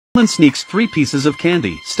Woman sneaks 3 pieces of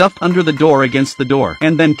candy stuffed under the door against the door,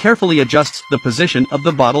 and then carefully adjusts the position of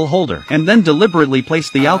the bottle holder, and then deliberately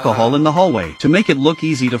placed the alcohol in the hallway to make it look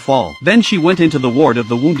easy to fall. Then she went into the ward of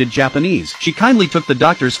the wounded Japanese. She kindly took the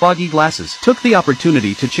doctor's foggy glasses, took the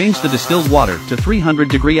opportunity to change the distilled water to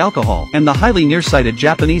 300-degree alcohol, and the highly nearsighted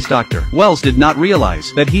Japanese doctor Wells did not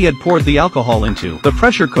realize that he had poured the alcohol into the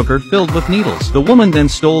pressure cooker filled with needles. The woman then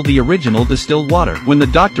stole the original distilled water when the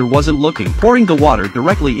doctor wasn't looking, pouring the water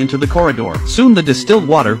directly into the corridor. Soon the distilled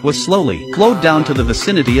water was slowly flowed down to the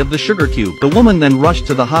vicinity of the sugar cube. The woman then rushed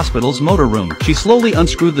to the hospital's motor room. She slowly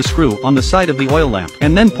unscrewed the screw on the side of the oil lamp,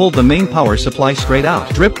 and then pulled the main power supply straight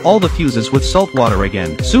out. Dripped all the fuses with salt water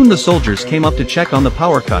again. Soon the soldiers came up to check on the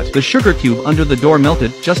power cut. The sugar cube under the door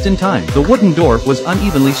melted just in time. The wooden door was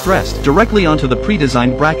unevenly stressed directly onto the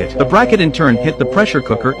pre-designed bracket. The bracket in turn hit the pressure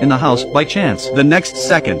cooker in the house by chance. The next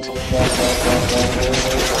second,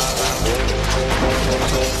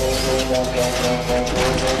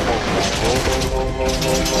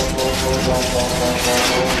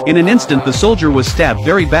 in an instant the soldier was stabbed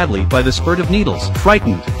very badly by the spurt of needles.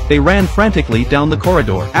 Frightened, they ran frantically down the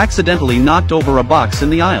corridor, accidentally knocked over a box in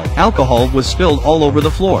the aisle. Alcohol was spilled all over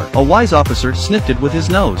the floor. A wise officer sniffed it with his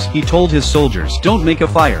nose. He told his soldiers, "Don't make a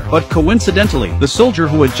fire." But coincidentally, the soldier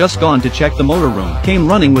who had just gone to check the motor room came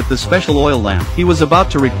running with the special oil lamp. He was about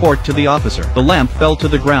to report to the officer. The lamp fell to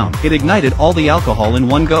the ground. It ignited all the alcohol in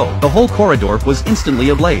one go. The whole corridor was instantly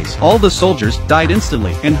ablaze. All the soldiers died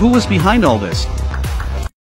instantly. And who was behind all this?